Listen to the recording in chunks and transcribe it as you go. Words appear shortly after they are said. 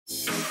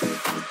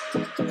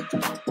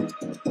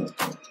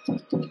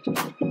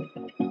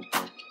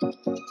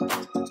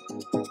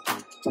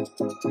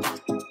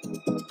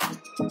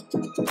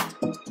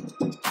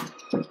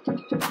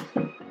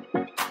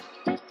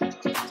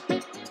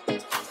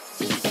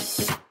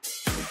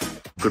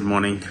Good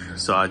morning.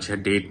 सो आज है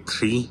day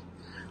 3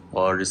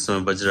 और इस समय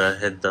बज रहा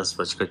है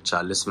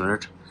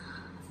 10:40।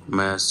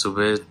 मैं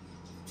सुबह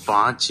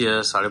 5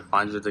 या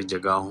 5:30 बजे तक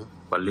जगा हूँ।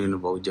 पल्ली ने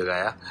बहुत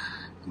जगाया,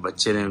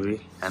 बच्चे ने भी,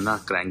 है ना,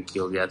 क्रैंकी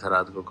हो गया था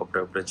रात को,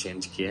 कपड़े वपड़े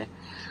चेंज किए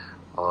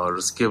और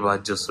उसके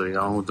बाद जो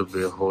सोया हूँ तो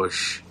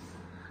बेहोश।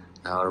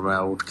 और मैं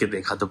उठ के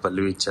देखा तो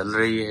पल्लवी चल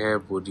रही है,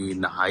 पूरी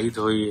नहाई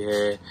धोई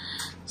है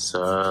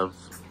सब।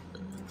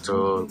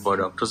 तो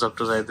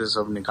डॉक्टर्स आए थे,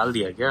 सब निकाल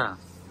दिया क्या?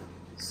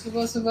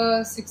 सुबह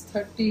सुबह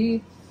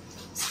 6:30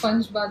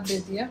 स्पंज बाथ दे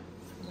दिया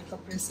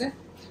कपड़े से।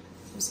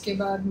 उसके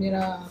बाद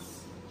मेरा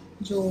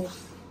जो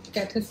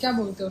कैथेटर क्या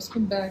बोलते हैं उसको,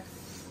 बैग,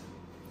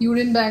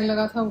 यूरिन बैग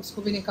लगा था,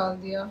 उसको भी निकाल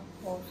दिया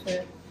और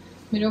फिर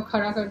मेरे को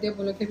खड़ा कर दिया,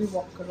 बोले कि भी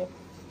वॉक करो।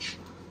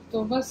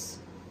 तो बस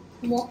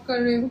वॉक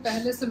कर रही हूँ,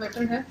 पहले से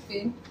बेटर है।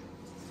 पेन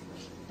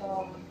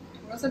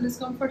थोड़ा सा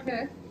डिस्कम्फर्ट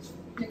है,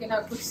 लेकिन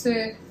हाँ, कुछ से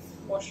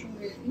वॉशरूम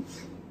गई थी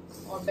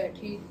और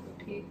बैठी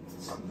उठी,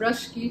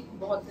 ब्रश की,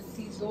 बहुत दिन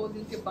थी, 2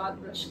 दिन के बाद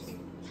ब्रश की।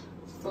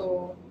 तो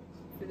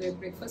फिर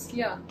ब्रेकफास्ट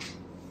किया,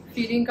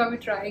 फीडिंग का भी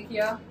ट्राई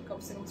किया कम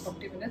से कम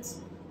 40 मिनट्स।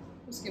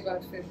 उसके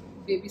बाद फिर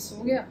बेबी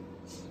सो गया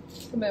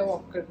तो मैं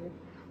वॉक कर रही हूँ।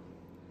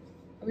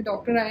 अभी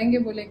डॉक्टर आएंगे,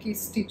 बोले कि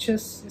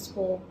स्टिचेस,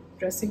 इसको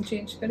ड्रेसिंग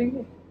चेंज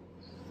करेंगे।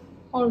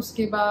 और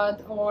उसके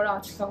बाद और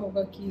आज का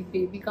होगा कि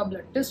बेबी का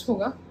ब्लड टेस्ट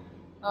होगा,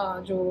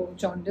 जो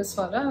जॉन्डिस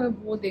वाला,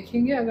 वो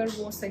देखेंगे। अगर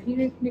वो सही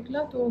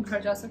निकला तो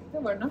घर जा सकते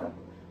हैं, वरना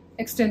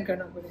एक्सटेंड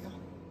करना पड़ेगा।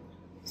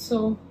 So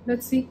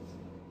let's see.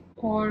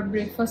 और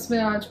ब्रेकफास्ट में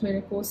आज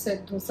मेरे को सेट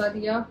डोसा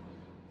दिया,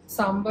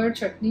 सांभर,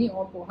 चटनी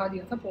और पोहा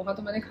दिया था। पोहा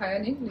तो मैंने खाया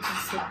नहीं, लेकिन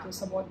सेट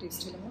डोसा बहुत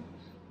टेस्टी लगा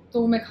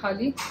तो मैं खा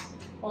ली।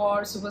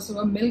 और सुबह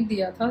सुबह मिल्क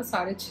दिया था,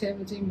 6:30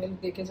 बजे मिल्क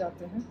दे के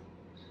जाते हैं,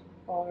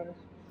 और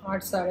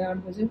 8 साढ़े 8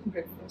 बजे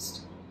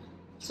ब्रेकफास्ट।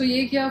 सो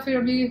ये किया। फिर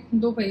अभी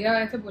 2 भैया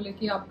आए थे, बोले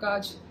कि आपका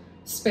आज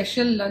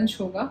स्पेशल लंच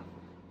होगा,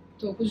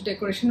 तो कुछ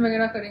डेकोरेशन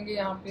वगैरह करेंगे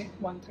यहाँ पे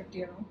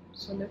 1:30 अराउंड।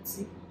 सो लेट्स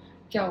सी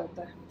क्या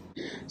होता है।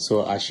 सो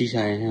आशीष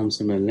आए हैं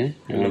हमसे मिलने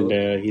and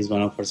he is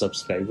one of our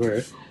subscriber.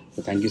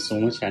 तो थैंक यू सो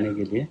मच आने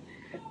के लिए।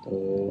 तो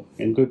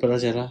इनको भी पता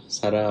चला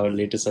सारा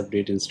लेटेस्ट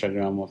अपडेट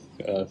इंस्टाग्राम और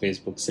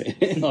फेसबुक से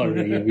और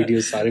ये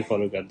वीडियो सारे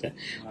फॉलो करते हैं।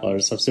 और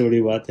सबसे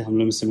बड़ी बात है, हम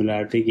लोग में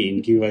सिमिलरिटी कि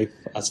इनकी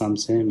वाइफ आसाम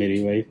से है,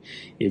 मेरी वाइफ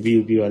ये भी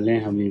यूपी वाले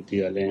हैं, हम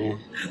यूपी वाले हैं,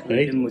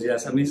 राइट। मुझे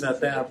असमीज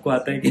आता है, आपको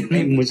आता है कि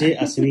नहीं? मुझे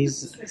असमीज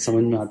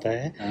समझ में आता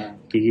है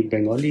क्योंकि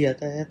बंगाली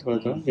आता है थोड़ा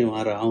थोड़ा, कि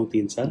वहाँ रहा हूँ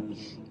 3 साल,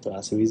 तो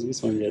असमीज भी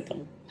समझ जाता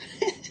हूँ।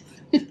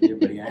 ये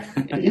बढ़िया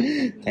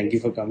है। Thank you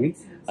for coming.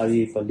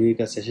 अभी पल्लवी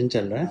का सेशन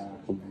चल रहा है,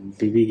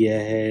 बीबी गया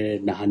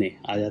है नहाने,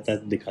 आ जाता है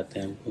तो दिखाते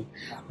हैं हमको।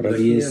 और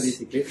अभी ये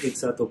सीक्रेट एक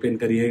साथ ओपन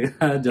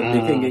करिएगा जब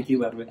देखेंगे की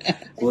बार में,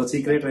 वो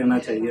सीक्रेट रहना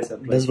चाहिए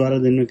सब। 10-12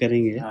 दिन में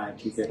करेंगे।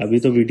 ठीक है। अभी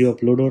तो वीडियो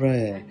अपलोड हो रहा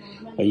है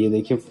और ये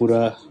देखिए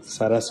पूरा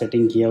सारा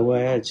सेटिंग किया हुआ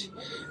है। आज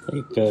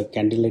एक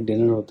कैंडल लाइट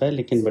डिनर होता है,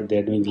 लेकिन but they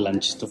are doing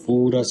lunch, तो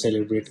पूरा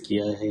सेलिब्रेट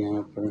किया है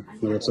यहाँ पर,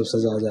 मतलब सब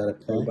सजा जा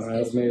रखा है।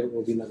 बाहर में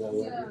वो भी लगा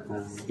हुआ है।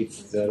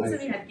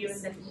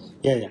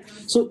 या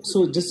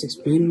so just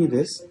explain me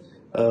this,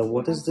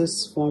 what is this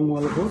form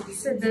all about?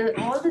 So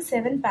all the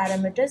 7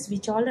 parameters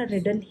which all are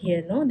written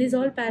here, no, these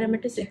all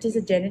parameters, it is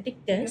a genetic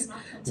test.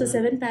 So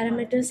 7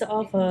 parameters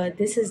of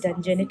this is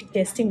done. Genetic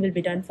testing will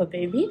be done for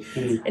baby,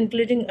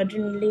 including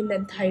adrenaline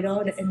and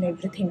thyroid and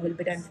everything will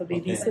be done for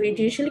baby. So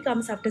it usually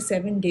comes after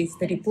 7 days.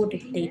 The report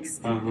it takes.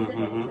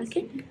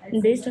 Okay,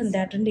 and based on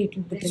that only it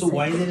will be decided. So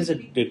why there is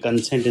a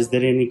consent? Is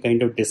there any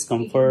kind of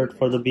discomfort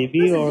for the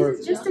baby, no, or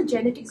this is just a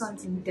genetic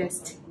consent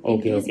test?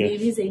 Okay, in case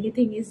baby's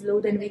anything is low,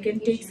 then we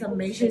can take some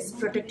measures,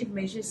 protective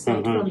measures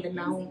right from the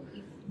now.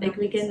 Like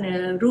we can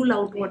rule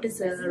out what is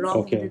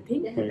wrong with the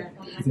thing.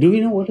 Right. Do we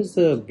know what is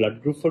the blood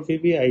group for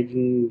baby? I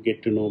didn't get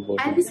to know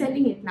about I'll it. be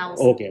sending it now.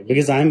 Okay,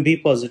 because I'm B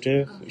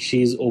positive,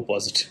 she's O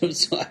positive,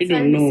 so I don't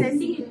I'll know. be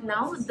sending it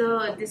now.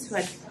 This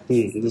one.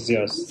 This is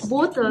yours.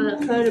 Both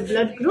her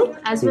blood group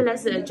as well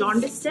as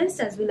jaundice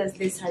test as well as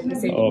this. I'll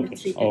be sending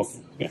the 3 tests.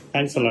 Okay. Yeah.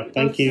 Thanks a lot.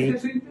 Thank you.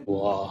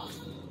 Wow.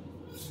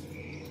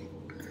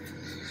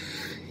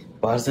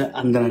 बाहर से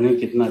अंदर आने में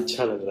कितना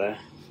अच्छा लग रहा है।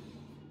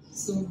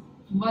 सो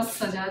मस्त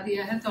सजा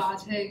दिया है। तो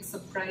आज है एक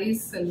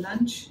सरप्राइज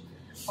लंच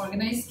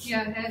ऑर्गेनाइज किया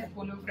है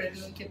अपोलो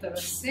क्रेडल की तरफ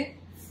से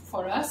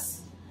फॉर अस।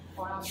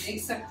 और आप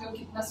देख सकते हो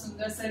कितना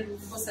सुंदर से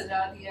रूम को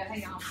सजा दिया है,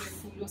 यहाँ पे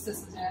फूलों से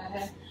सजाया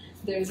है।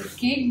 There is a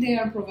cake they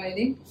are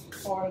providing,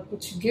 और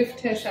कुछ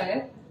गिफ्ट है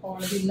शायद, और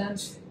भी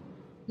लंच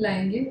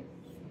लाएंगे।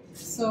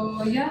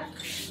 सो या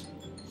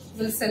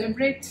विल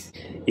सेलिब्रेट।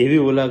 ये भी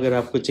बोला अगर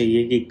आपको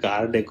चाहिए कि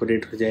कार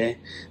डेकोरेट हो जाए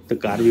तो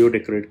कार भी वो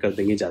डेकोरेट कर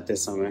देंगे जाते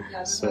समय।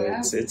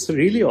 So it's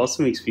really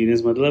awesome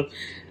experience. मतलब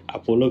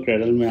अपोलो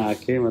क्रेडल में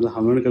आके, मतलब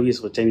हम लोगों ने कभी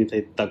सोचा नहीं था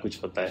इतना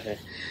कुछ होता है।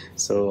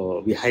 So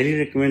we highly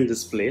recommend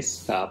this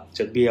place. आप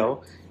जब भी आओ,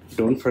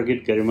 don't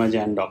forget Garima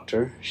Jain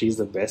doctor, she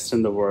is the best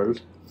in the world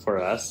for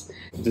us.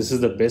 This is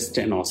the best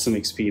and awesome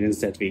experience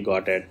that we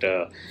got at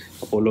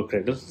Apollo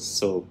Cradle.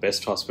 So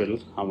best hospital,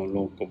 हम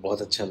लोगों को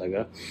बहुत अच्छा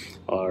लगा।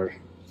 और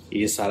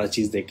ये सारा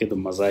चीज़ देख के तो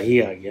मज़ा ही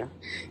आ गया।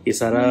 ये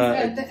सारा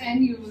at the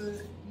end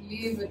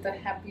leave with a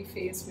happy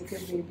face with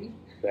your baby.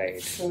 Right.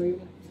 So you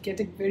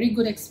get a very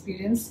good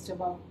experience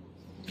जब आप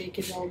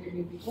लेके जाओगे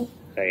बेबी को.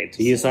 Right.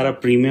 ये सारा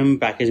प्रीमियम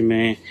पैकेज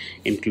में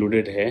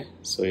इंक्लूडेड है.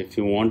 So if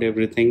you want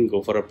everything,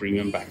 go for a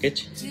premium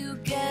package.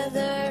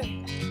 Together,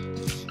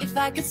 if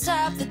I could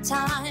stop the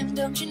time,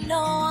 don't you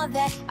know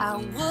that I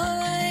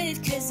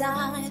would? 'Cause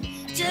I'm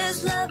just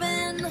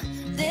loving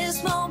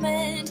this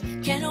moment.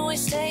 Can we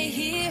stay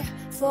here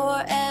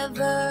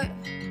forever?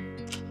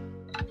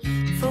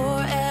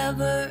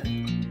 Forever.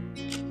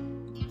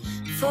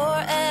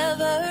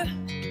 Forever.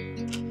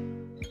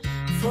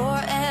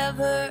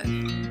 Forever.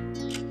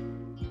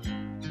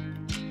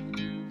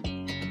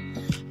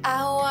 I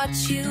watch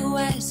you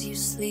as you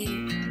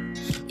sleep.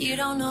 You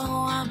don't know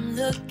I'm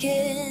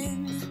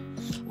looking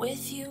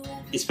with you.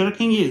 इस पर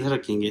रखेंगे, इधर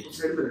रखेंगे.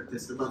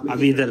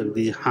 अभी इधर रख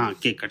दीजिए. हाँ,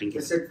 केक कटेंगे.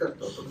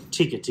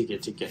 ठीक है, ठीक है,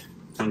 ठीक है.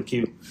 Thank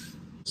you.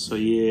 सो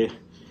ये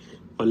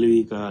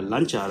पल्लवी का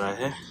लंच आ रहा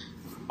है.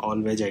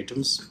 ऑल वेज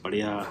आइटम्स,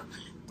 बढ़िया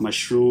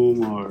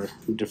मशरूम और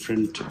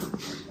डिफरेंट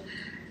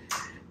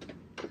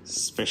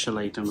स्पेशल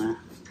आइटम है.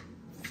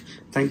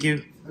 Thank you.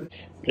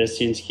 ड्रेस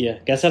चेंज किया.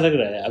 कैसा लग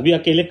रहा है? अभी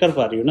अकेले कर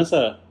पा रही हो ना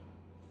सर?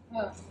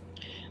 हाँ.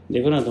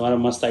 देखो ना, तुम्हारा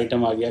मस्त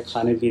आइटम आ गया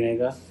खाने पीने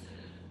का.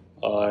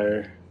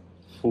 और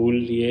फूल,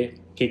 ये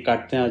केक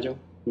काटते हैं. आ जाओ.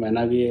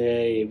 मैना भी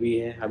है, ये भी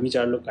है. हम ही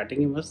 4 लोग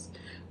काटेंगे मस्त.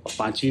 और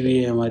 5वीं भी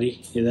है हमारी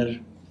इधर.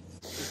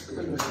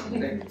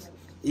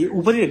 ये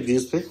ऊपर ही रख दी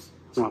इस पे,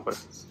 वहाँ पर.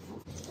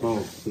 Oh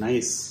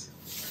nice.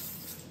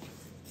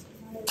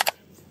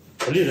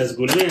 बोलिए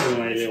रसगुल्ले हैं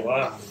हमारे लिए.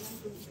 वाह.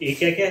 ये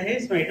क्या क्या है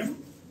इसमें आइटम?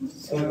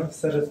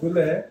 सर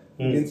रसगुल्ला है,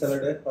 ग्रीन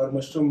सलाद है और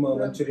मशरूम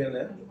मंचूरियन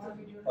है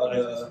और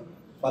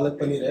पालक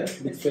पनीर है,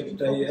 मिक्स वेज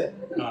फ्राई है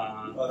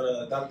और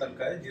दाल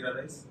तड़का है, जीरा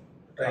rice,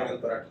 triangle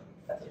paratha.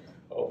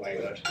 Oh my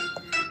God.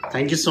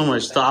 Thank you so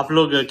much. तो आप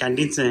लोग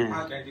कैंटीन से हैं?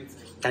 हाँ, कैंटीन से.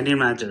 Canteen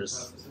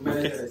managers.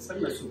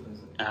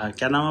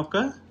 क्या नाम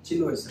आपका?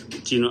 चिनो है सर.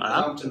 चिनो.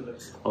 आप?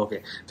 Okay.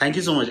 Thank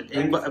you so much.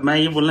 एक बार मैं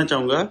ये बोलना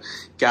चाहूँगा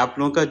कि आप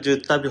लोगों का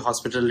जितना भी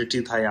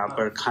हॉस्पिटलिटी था यहाँ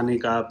पर, खाने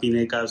का,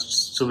 पीने का,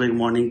 सुबह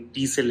मॉर्निंग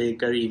टी से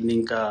लेकर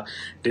इवनिंग का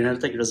डिनर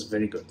तक, it was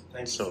very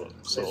good.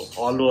 So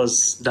all was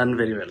done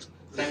very well.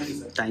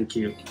 Thank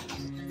you.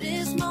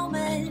 This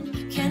moment,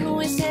 can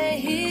we stay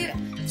here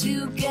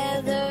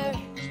together?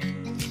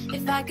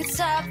 If I could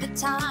stop the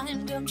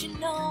time, don't you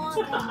know?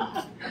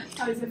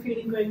 How is the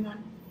feeling going on?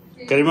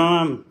 Garima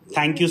ma'am,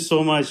 thank you so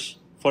much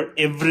for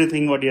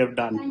everything what you have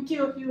done. Thank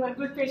you. You are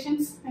good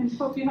patients and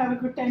hope you have a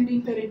good time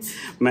being parents.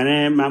 मैंने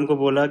ma'am को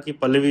बोला कि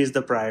Pallavi is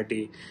the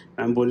priority.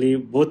 Ma'am बोली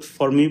both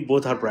for me,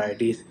 both are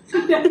priorities.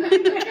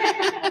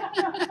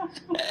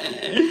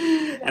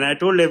 And I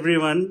told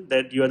everyone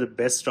that you are the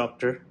best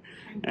doctor.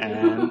 And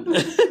I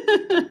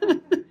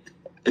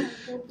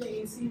hope the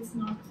AC is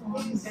not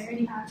on.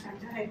 Very hard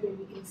to have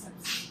baby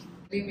cases.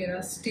 मेरा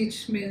stitch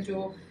में जो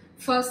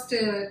first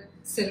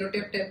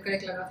sellotape tape का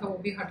एक लगा था वो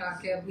भी हटा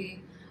के अभी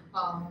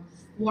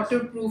वाटर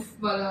प्रूफ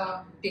वाला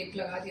टेप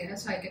लगा दिया है.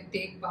 सो I can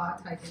take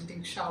bath, I can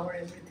take shower,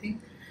 everything.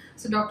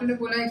 So doctor ने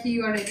बोला है कि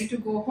you are ready to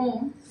go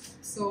home.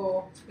 So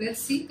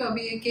let's see.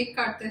 कभी ये केक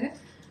काटते हैं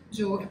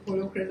जो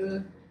अपोलो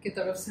क्रेडल की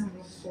तरफ से हम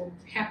लोग को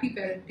हैप्पी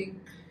पेरेंटिंग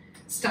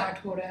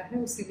स्टार्ट हो रहा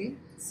है, उसीलिए.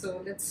 So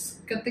let's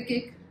cut the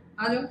cake.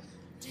 आ जाओ.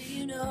 Do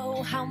you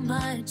know how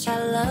much I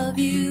love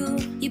you?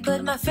 You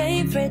put my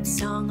favorite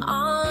song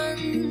on.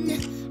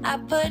 I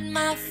put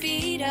my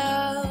feet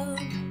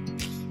up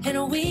and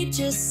we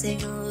just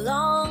sing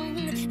along.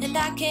 And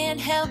I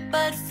can't help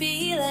but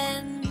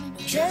feeling,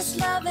 just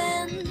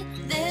loving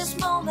this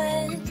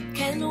moment.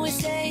 Can we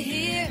stay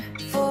here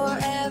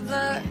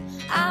forever?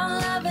 I'm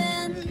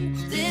loving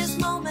this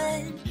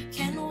moment.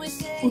 Can we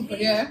stay food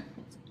बढ़िया है.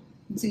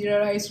 जीरा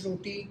rice,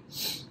 रोटी,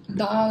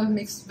 दाल,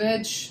 mix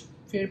veg,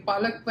 फिर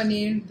palak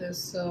paneer,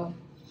 this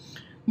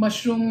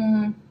mushroom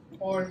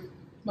और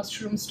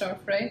mushroom stir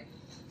fry.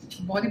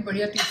 बहुत ही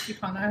बढ़िया tasty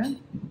खाना है.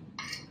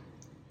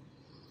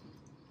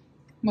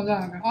 मजा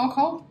आ गया. आओ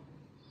खाओ.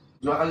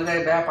 যোৱাকালি তাই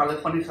বেয়া পালক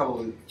পনীৰ খাব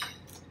বুলি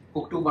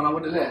কুকটোক বনাব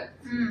দিলে.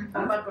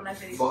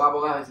 বগা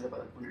বগা হৈছিলে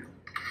palak paneer.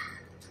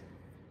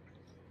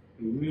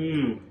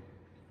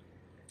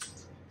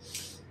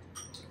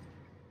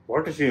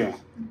 What is it?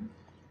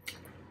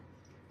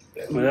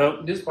 मतलब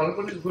this palak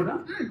paneer is good.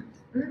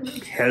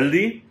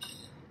 Healthy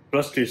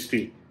plus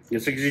tasty.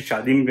 जैसे किसी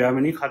शादी में ब्याह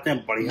में नहीं खाते हैं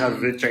बढ़िया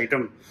रिच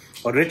आइटम.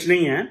 और रिच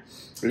नहीं है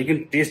लेकिन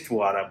टेस्ट वो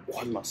आ रहा है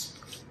बहुत मस्त.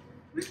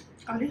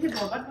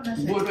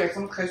 বলটো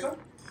এখন খাইছো?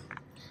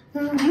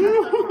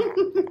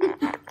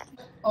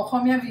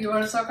 অসমীয়া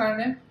ভিউৱাৰ্ছৰ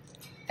কাৰণে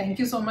থেংক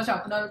ইউ ছ' মাছ.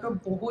 আপোনালোকে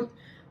বহুত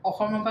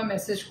অসমৰ পৰা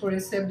মেছেজ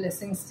কৰিছে,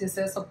 ব্লেছিংছ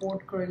দিছে, ছাপোৰ্ট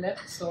কৰিলে.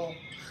 চ'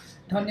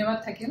 ধন্যবাদ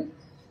থাকিল.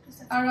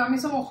 আৰু আমি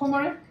চব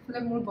অসমৰে.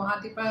 মোৰ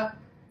গুৱাহাটীৰ পৰা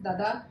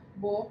দাদা,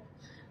 বৌ,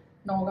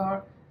 নগাঁৱৰ,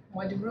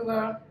 মই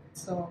ডিব্ৰুগড়.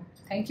 চ'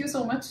 thank you so'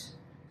 much.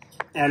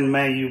 And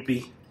मैं UP.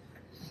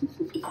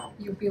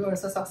 UP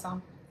versus Assam.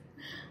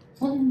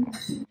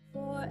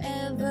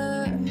 forever?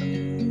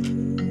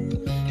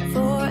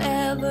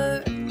 Forever.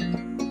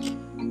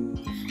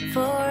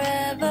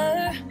 Forever.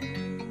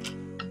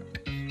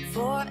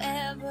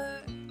 Forever.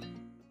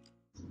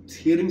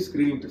 Hearing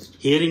screening test.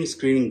 Hearing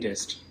screening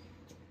test.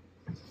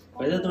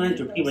 वैसे तो मैंने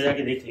चुटकी बजा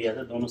के देख लिया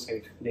था, दोनों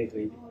साइड देख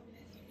रही थी।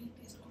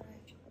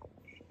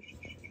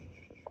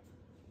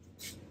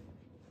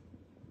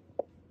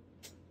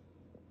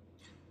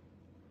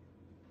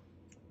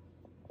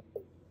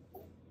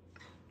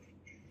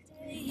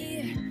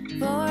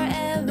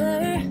 Forever,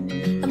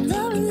 I'm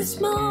loving this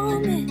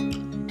moment.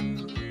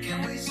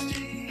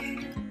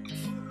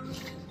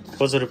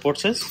 What's the report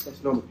says?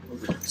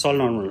 It's all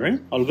normal, right?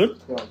 All good?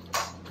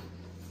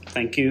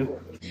 Thank you.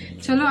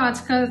 चलो आज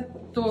का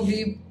तो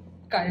अभी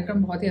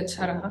कार्यक्रम बहुत ही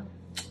अच्छा रहा।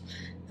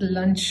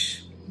 लंच,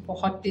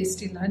 बहुत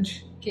टेस्टी लंच,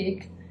 केक,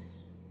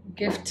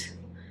 गिफ्ट,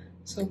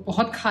 सो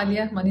बहुत खा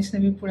लिया। मनीष ने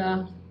भी पूरा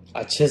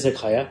अच्छे से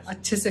खाया।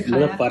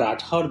 मतलब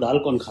पराठा और दाल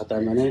कौन खाता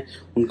है? मैंने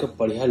उनका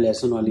बढ़िया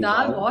लहसुन वाली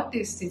दाल बहुत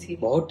टेस्टी थी,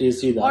 बहुत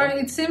टेस्टी दाल। और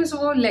इट सीम्स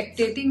वो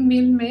लैक्टेटिंग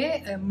मील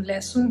में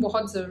लहसुन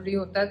बहुत जरूरी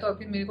होता है, तो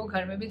अभी मेरे को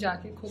घर में भी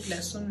जाके खूब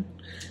लहसुन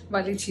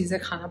वाली चीजें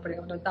खाना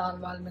पड़ेगा। मतलब दाल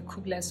वाल में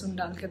खूब लहसुन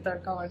डाल के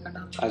तड़का वड़का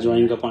डालना,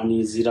 अजवाइन का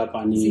पानी, जीरा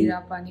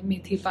पानी,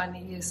 मेथी पानी,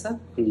 ये सब।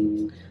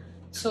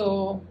 सो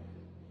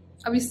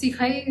अभी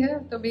सीखा ही है,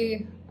 तो अभी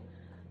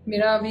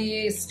मेरा अभी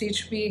ये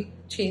स्टिच भी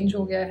चेंज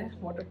हो गया है,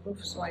 waterproof,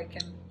 so I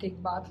can take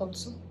bath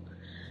also.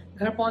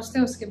 घर पहुंचते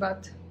हैं, उसके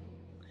बाद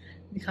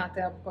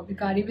दिखाते हैं आपको। अभी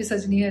गाड़ी भी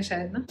सजनी है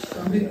शायद ना।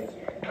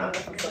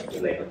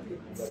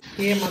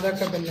 ये मदर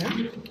का बिल है,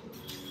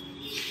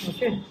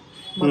 ओके।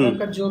 मदर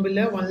का जो बिल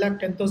है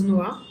 1,10,000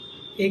 हुआ,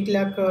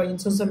 1,00,000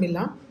 इंश्योरेंस से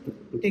मिला,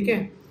 ठीक है।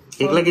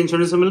 1,00,000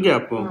 इंश्योरेंस से मिल गया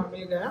आपको? हाँ,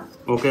 मिल गया,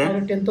 ओके। और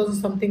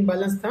 10,000 समथिंग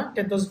बैलेंस था,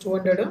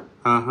 10,200,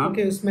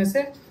 ओके। उसमें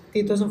से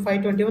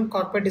 3,521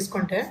 कॉर्पोरेट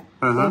डिस्काउंट है,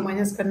 वो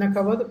माइनस करने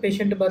के बाद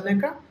पेशेंट बदलने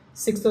का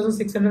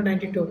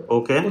 6,692,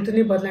 ओके।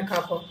 उतनी बदलने का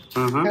आपको।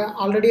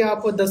 ऑलरेडी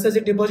आप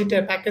 10,000 डिपॉजिट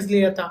है, पैकेज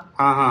लिया था,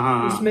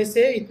 उसमें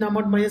से इतना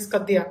अमाउंट माइनस कर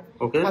दिया।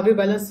 अभी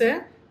बैलेंस है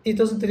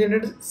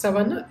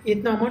 3,307,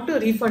 इतना अमाउंट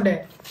रिफंड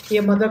है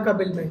ये मदर का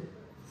बिल में।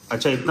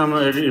 अच्छा, इतना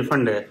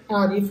रिफंड है?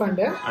 हाँ, रिफंड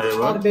है।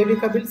 और बेबी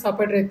का बिल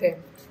सेपरेट रहते हैं।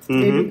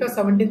 बेबी का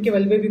 17 के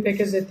वेल बेबी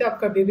पैकेज देते हैं।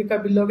 आपका बेबी का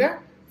बिल हो गया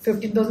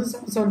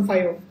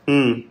 15,775,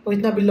 तो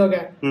इतना बिल हो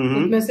गया।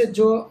 उसमें से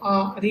जो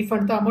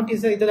रिफंड था अमाउंट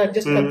इसे इधर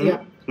एडजस्ट कर दिया,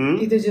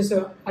 इधर जैसे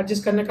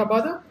एडजस्ट करने के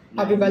बाद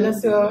अभी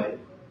बैलेंस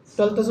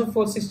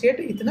 12,468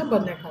 इतना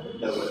बनने का।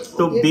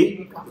 तो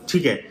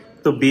ठीक है,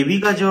 तो बेबी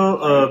का जो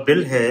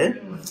बिल है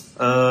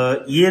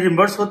ये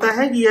रिम्बर्स होता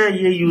है या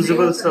ये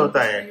यूजेबल से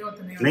होता है?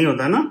 नहीं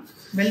होता ना?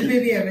 वेल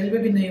बेबी है, वेल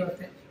बेबी नहीं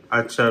होते।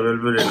 अच्छा, वेल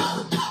बेबी,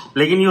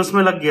 लेकिन ये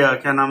उसमें लग गया,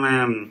 क्या नाम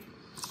है,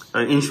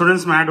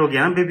 इंश्योरेंस में ऐड हो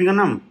गया ना बेबी का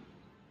नाम?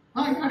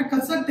 हाँ, ऐड कर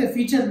सकते हैं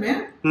फीचर में।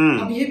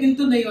 अब ये बिल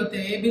तो नहीं होते,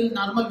 ये बिल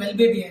नॉर्मल वेल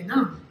बेबी है ना,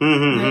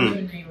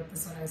 नहीं होते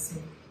सर ऐसे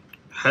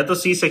है। तो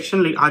सी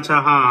सेक्शन, अच्छा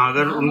हाँ,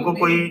 अगर उनको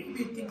कोई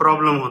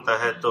प्रॉब्लम होता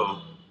है तो।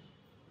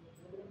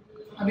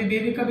 अभी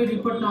बेबी का भी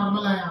रिपोर्ट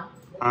नॉर्मल आया,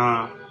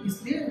 हाँ,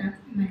 इसलिए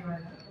नहीं हुआ।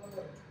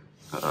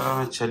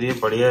 चलिए,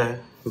 बढ़िया है,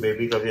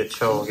 बेबी का भी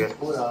अच्छा हो गया।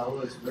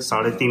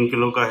 3.5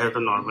 किलो का है तो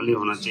नॉर्मली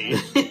होना चाहिए।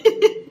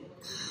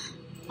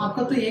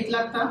 आपका तो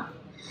 1,00,000 था।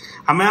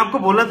 हाँ, मैं आपको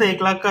बोला था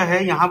 1,00,000 का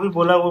है, यहाँ भी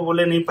बोला, वो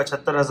बोले नहीं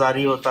 75,000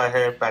 ही होता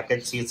है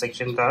पैकेज सी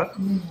सेक्शन का,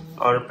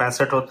 और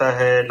 65 होता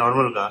है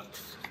नॉर्मल का।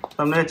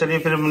 तो हमने चलिए,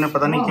 फिर मैंने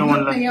पता नहीं क्यों हम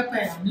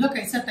लोग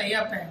कैसा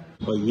टाइप है।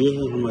 और ये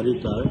है हमारी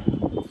कार।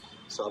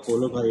 सो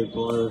अपोलो का एक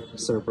और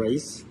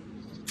सरप्राइज,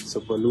 सो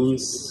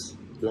बलून्स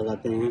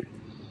लगाते हैं,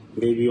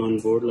 बेबी ऑन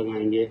बोर्ड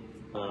लगाएंगे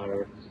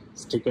और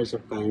स्टिकर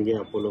चिपकाएंगे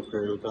अपोलो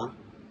क्रेडल का।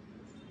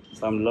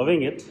 सो I am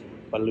loving it,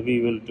 Pallavi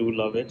will do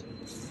love it,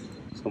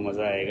 सो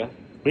मजा आएगा।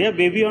 भैया,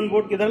 बेबी ऑन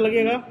बोर्ड किधर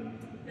लगेगा?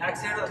 बैक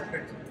साइड और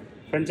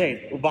फ्रंट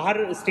साइड,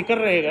 बाहर स्टिकर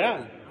रहेगा?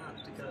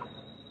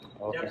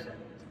 ओके।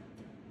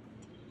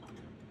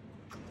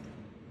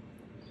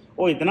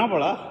 ओ, इतना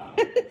बड़ा।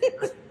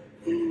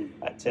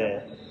 अच्छा है,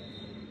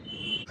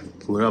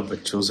 पूरा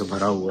बच्चों से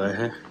भरा हुआ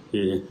है।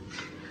 ये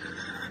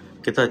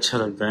कितना अच्छा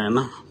लगता है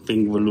ना,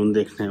 पिंक बलून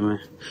देखने में,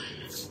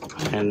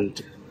 एंड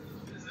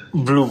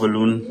ब्लू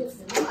बलून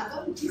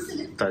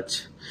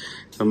टच।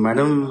 तो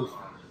मैडम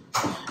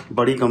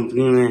बड़ी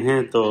कंपनी में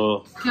है, तो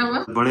क्या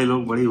हुआ? बड़े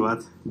लोग, बड़ी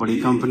बात, बड़ी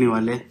कंपनी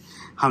वाले।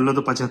 हम लोग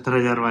तो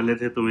 75,000 वाले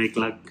थे, तुम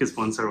 1,00,000 के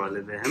स्पॉन्सर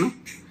वाले थे, है ना?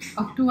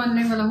 अप टू 1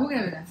 लाख वाला हो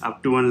गया मेरा। अप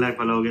टू 1 लाख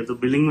वाला हो गया। तो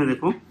बिलिंग में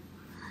देखो,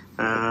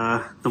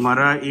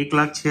 तुम्हारा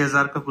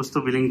 1,06,000 का कुछ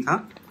तो बिलिंग था,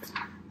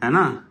 है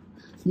ना?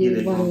 ये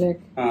देखो, 1 लाख।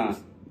 हाँ,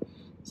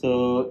 तो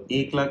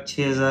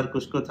 1,06,000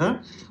 कुछ को था,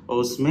 और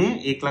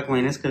उसमें 1,00,000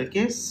 माइनस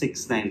करके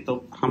 69,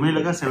 तो हमें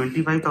लगा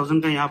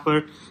 75,000 का यहाँ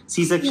पर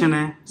सी सेक्शन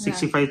है,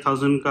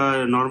 65,000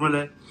 का नॉर्मल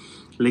है।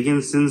 लेकिन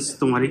सिंस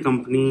तुम्हारी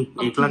कंपनी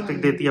 1,00,000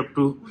 तक देती है, अप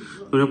टू,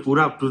 तुमने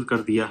पूरा अप्रूव कर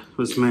दिया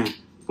उसमें,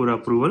 पूरा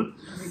अप्रूवल।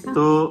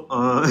 तो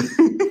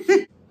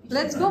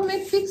let's go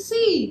meet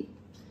pixie.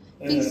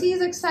 Pixie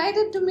is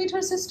excited to meet her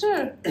sister.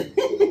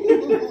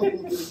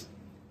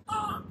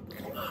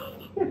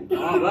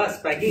 बस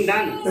packing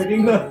done.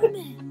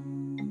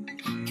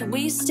 Can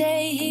we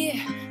stay here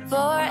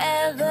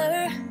forever?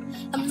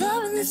 I'm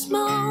loving this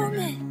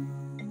moment.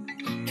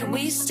 Can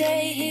we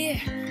stay here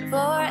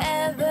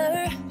forever?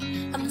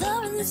 I'm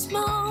loving this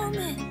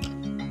moment.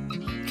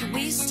 Can Can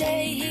we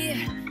stay here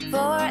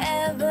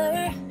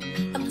forever?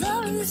 I'm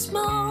loving this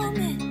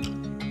moment.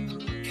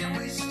 Can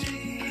we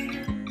stay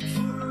here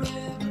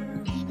forever?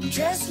 I'm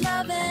just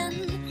loving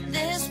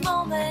this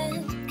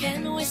moment.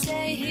 Can we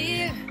stay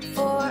here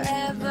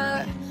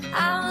forever?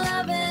 I'm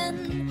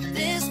loving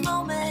this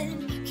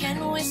moment.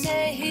 Can we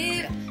stay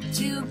here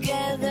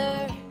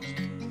together?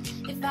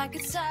 If I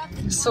could stop.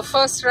 So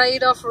first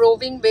ride of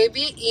Roving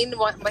baby in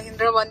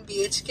Mahindra 1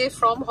 BHK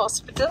from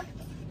hospital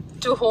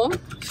to home,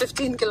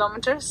 15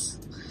 kilometers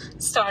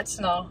starts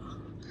now.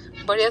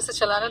 बढ़िया से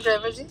चलाना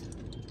driver जी.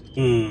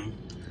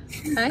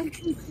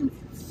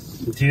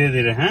 धीरे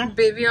धीरे हैं.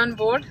 Baby on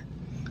board.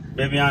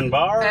 Baby on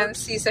board. And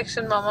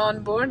C-section mama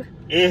on board.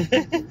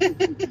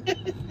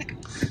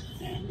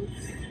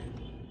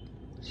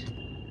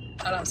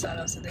 आराम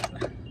से देखना.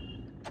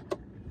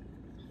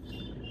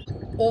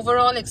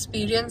 Overall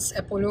experience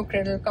Apollo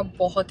cradle का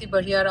बहुत ही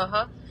बढ़िया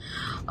रहा.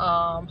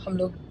 हम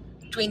लोग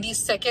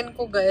 22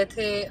 को गए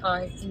थे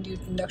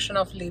इंडक्शन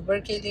ऑफ लेबर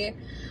के लिए.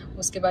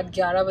 उसके बाद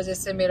 11 बजे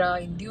से मेरा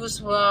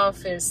इंड्यूस हुआ.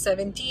 फिर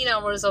 17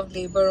 आवर्स ऑफ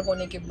लेबर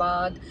होने के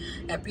बाद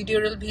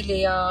एपिड्यूरल भी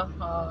लिया.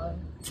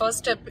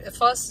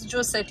 फर्स्ट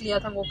जो सेट लिया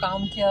था वो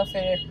काम किया.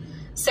 फिर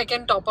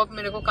सेकेंड टॉपअप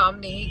मेरे को काम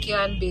नहीं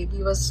किया and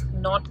baby was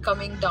not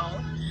coming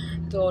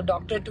down. तो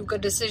डॉक्टर टूक अ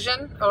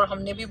डिसीजन और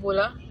हमने भी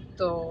बोला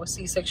तो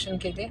सी सेक्शन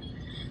के लिए.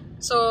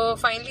 सो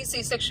फाइनली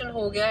सी सेक्शन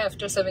हो गया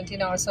after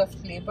 17 hours of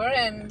labour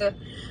and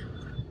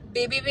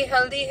baby भी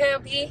हेल्दी है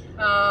अभी.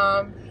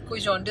 कोई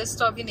जॉन्डिस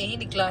तो अभी नहीं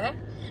निकला है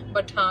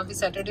बट हाँ अभी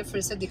सैटरडे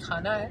फिर से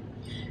दिखाना है.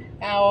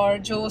 और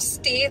जो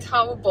स्टे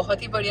था वो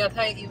बहुत ही बढ़िया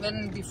था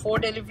इवन बिफोर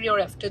डिलीवरी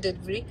और after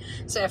delivery.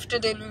 So after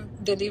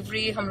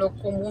delivery हम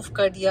लोग को मूव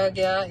कर दिया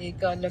गया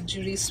एक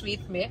लग्जरी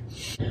स्वीट में.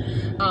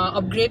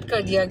 अपग्रेड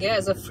कर दिया गया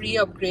as a free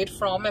upgrade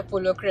from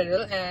Apollo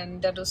cradle and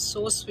that was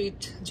so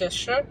sweet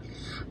gesture.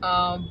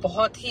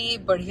 बहुत ही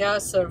बढ़िया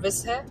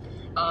सर्विस है.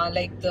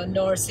 लाइक द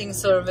नर्सिंग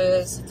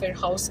सर्विस, फिर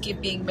हाउस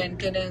कीपिंग,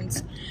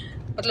 मेंटेनेंस,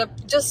 मतलब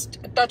just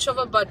touch of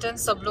a button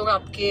सब लोग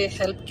आपके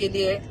हेल्प के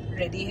लिए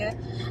रेडी है.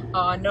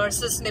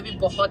 नर्सेस ने भी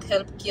बहुत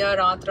हेल्प किया.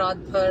 रात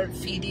भर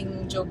फीडिंग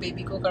जो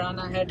बेबी को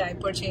कराना है,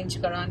 डायपर चेंज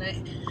कराना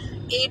है,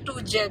 A to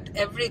Z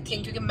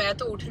एवरीथिंग. क्योंकि मैं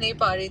तो उठ नहीं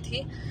पा रही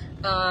थी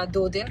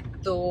 2 दिन,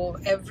 तो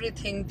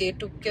everything they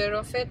took care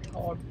of it.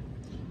 और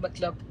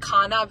मतलब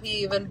खाना भी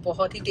इवन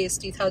बहुत ही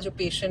टेस्टी था. जो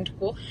पेशेंट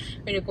को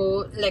मेरे को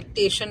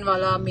लैक्टेशन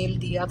वाला मील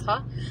दिया था.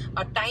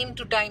 टाइम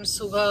टू टाइम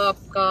सुबह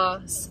आपका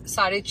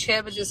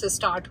 6:30 बजे से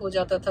स्टार्ट हो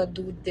जाता था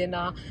दूध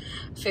देना,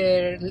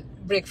 फिर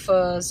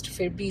ब्रेकफास्ट,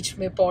 फिर बीच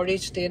में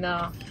पॉरेज देना,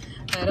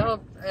 है ना,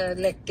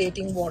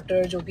 लैक्टेटिंग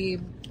वाटर जो भी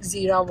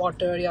जीरा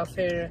वाटर या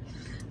फिर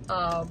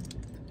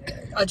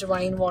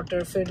अजवाइन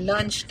वाटर, फिर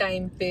लंच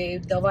टाइम पे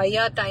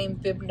दवाइयाँ टाइम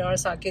पे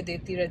नर्स आके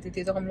देती रहती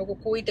थी. तो हम लोग को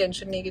कोई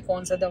टेंशन नहीं कि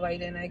कौन सा दवाई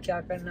लेना है, क्या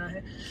करना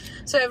है.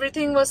 So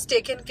everything was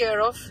taken care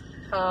of.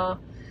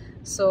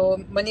 सो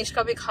मनीष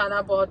का भी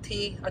खाना बहुत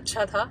ही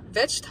अच्छा था.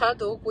 वेज था,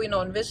 दो कोई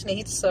नॉन वेज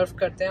नहीं सर्व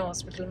करते हैं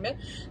हॉस्पिटल में,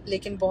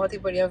 लेकिन बहुत ही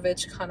बढ़िया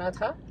वेज खाना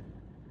था.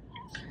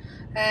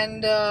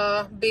 एंड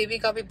बेबी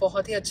का भी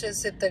बहुत ही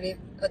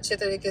अच्छे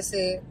तरीके से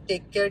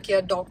टेक केयर किया.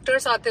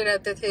 डॉक्टर्स आते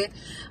रहते थे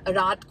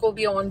रात को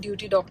भी, ऑन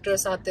ड्यूटी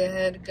डॉक्टर्स आते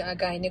हैं,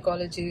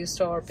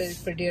 गायनेकोलॉजिस्ट और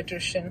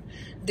पीडियाट्रिशियन.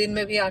 दिन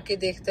में भी आके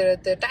देखते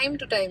रहते हैं टाइम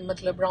टू टाइम,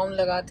 मतलब राउंड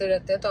लगाते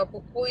रहते हैं. तो आपको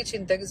कोई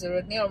चिंता की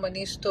जरूरत नहीं. और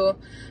मनीष तो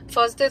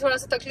फर्स्ट डे थोड़ा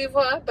सा तकलीफ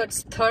हुआ but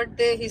third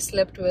day he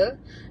slept well.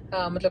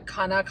 मतलब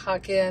खाना खा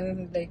के एंड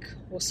लाइक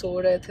वो सो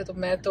रहे थे. तो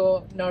मैं तो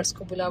नर्स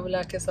को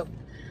बुला के सब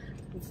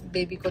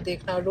बेबी को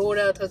देखना, रो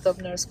रहा था तब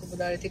नर्स को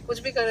बुला रही थी, कुछ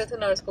भी कर रहे थे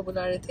नर्स को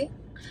बुला रही थी.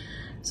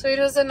 So it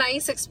was a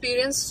nice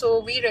experience. So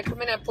we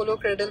recommend Apollo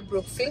cradle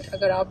Brookfield.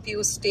 अगर आप भी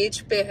उस स्टेज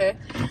पे है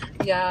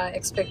या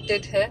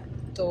एक्सपेक्टेड है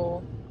तो,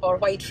 और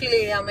व्हाइटफील्ड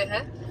एरिया में है,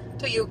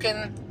 तो you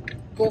can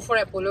go for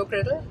Apollo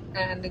cradle.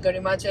 And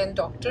Garima Jain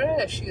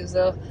doctor, she is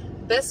a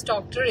best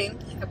doctor in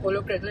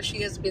Apollo Cradle. She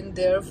has been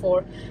there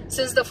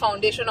since the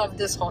foundation of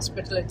this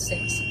hospital, it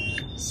seems.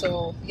 So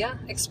yeah,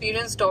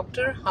 experienced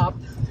doctor. आप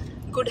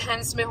good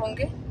hands में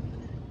होंगे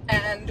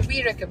and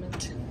we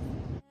recommend.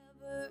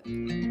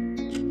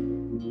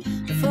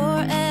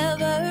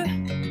 Forever,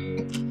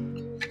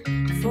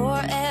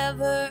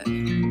 forever.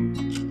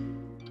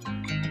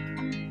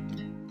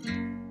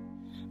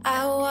 I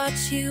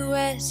watch you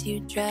as you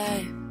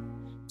drive.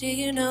 Do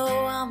you know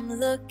I'm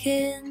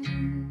looking?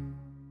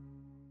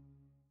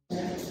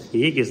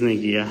 ये किसने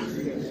किया?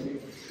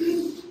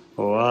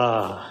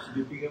 वाह.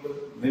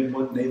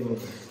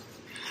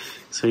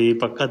 So ये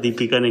पक्का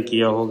दीपिका ने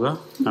किया होगा.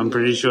 I'm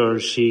pretty sure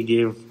she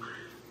gave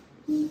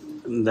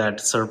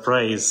that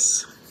surprise.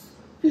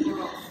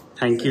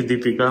 Thank you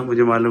Deepika.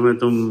 मुझे मालूम है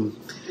तुम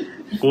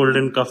कोल्ड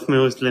एंड कफ में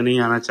हो इसलिए नहीं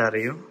आना चाह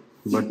रही हो,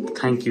 but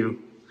thank you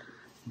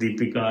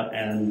Deepika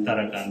and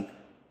Tarakant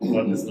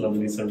for this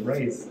lovely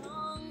surprise.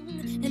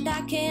 And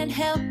I can't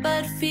help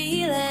but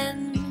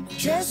feeling,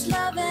 just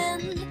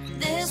loving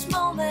this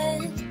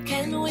moment.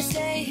 Can we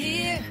stay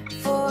here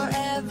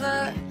forever?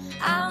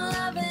 I'm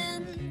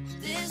loving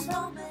this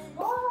moment.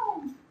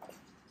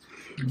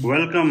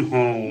 Welcome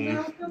home.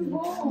 Welcome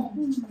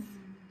home.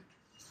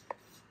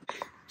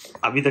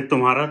 अभी तक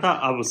तुम्हारा था,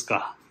 अब उसका।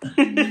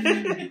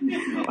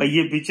 और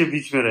ये बीच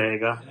बीच में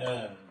रहेगा।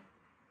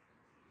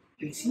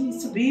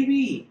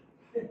 बेबी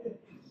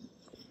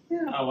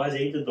आवाज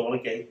यही तो दौड़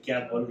के आई, क्या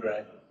बोल रहा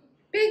है?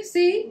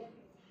 Pixie,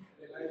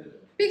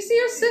 Pixie,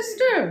 your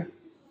sister.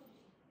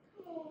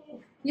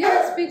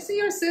 Yes, Pixie,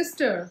 your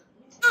sister.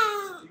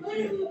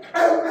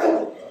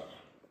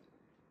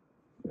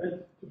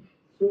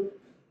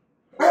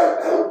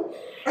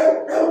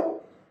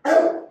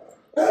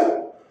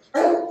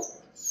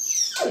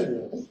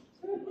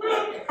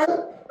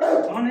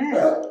 कौन है?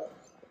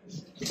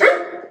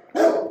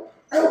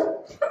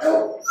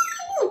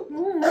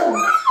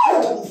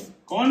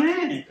 कौन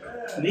है?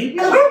 बेबी?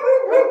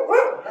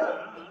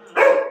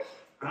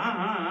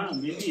 हाँ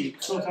बेबी।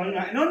 तो समझ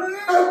में नो नो नो,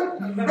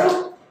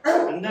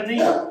 अंदर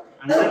नहीं,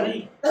 अंदर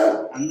नहीं,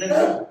 अंदर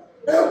नहीं।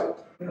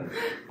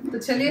 तो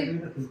चलिए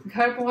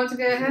घर पहुंच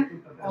गए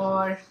हैं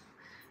और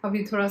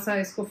अभी थोड़ा सा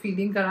इसको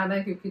फीडिंग कराना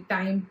है क्योंकि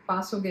टाइम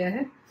पास हो गया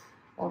है।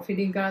 और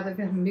फीडिंग कराते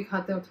फिर हम भी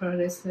खाते हैं और थोड़ा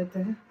रेस्ट लेते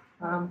हैं,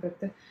 आराम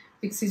करते हैं।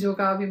 पिक्सी जो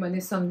का अभी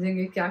मनीष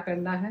समझेंगे क्या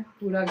करना है,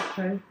 पूरा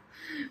घर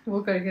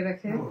वो करके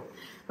रखे हैं।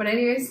 पर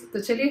एनीवेज, तो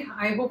चलिए,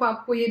 आई होप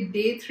आपको ये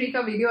डे 3 का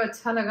वीडियो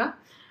अच्छा लगा,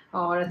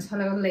 और अच्छा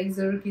लगा तो लाइक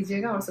ज़रूर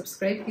कीजिएगा और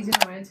सब्सक्राइब कीजिए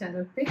हमारे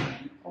चैनल पे।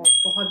 और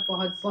बहुत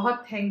बहुत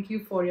बहुत thank you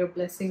for your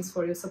blessings,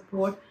 for your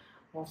support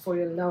और for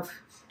your love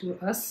to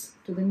us,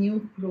 to the new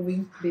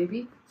growing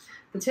baby.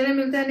 तो चलिए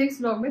मिलते हैं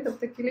नेक्स्ट व्लॉग में, तब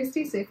तक के लिए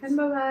stay safe and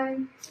bye bye.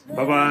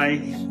 Bye bye.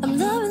 I'm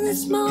loving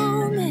this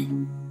moment.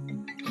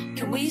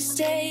 Can we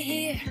stay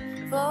here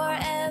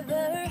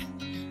forever?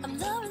 I'm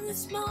loving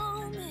this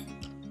moment.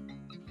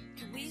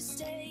 Can we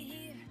stay here?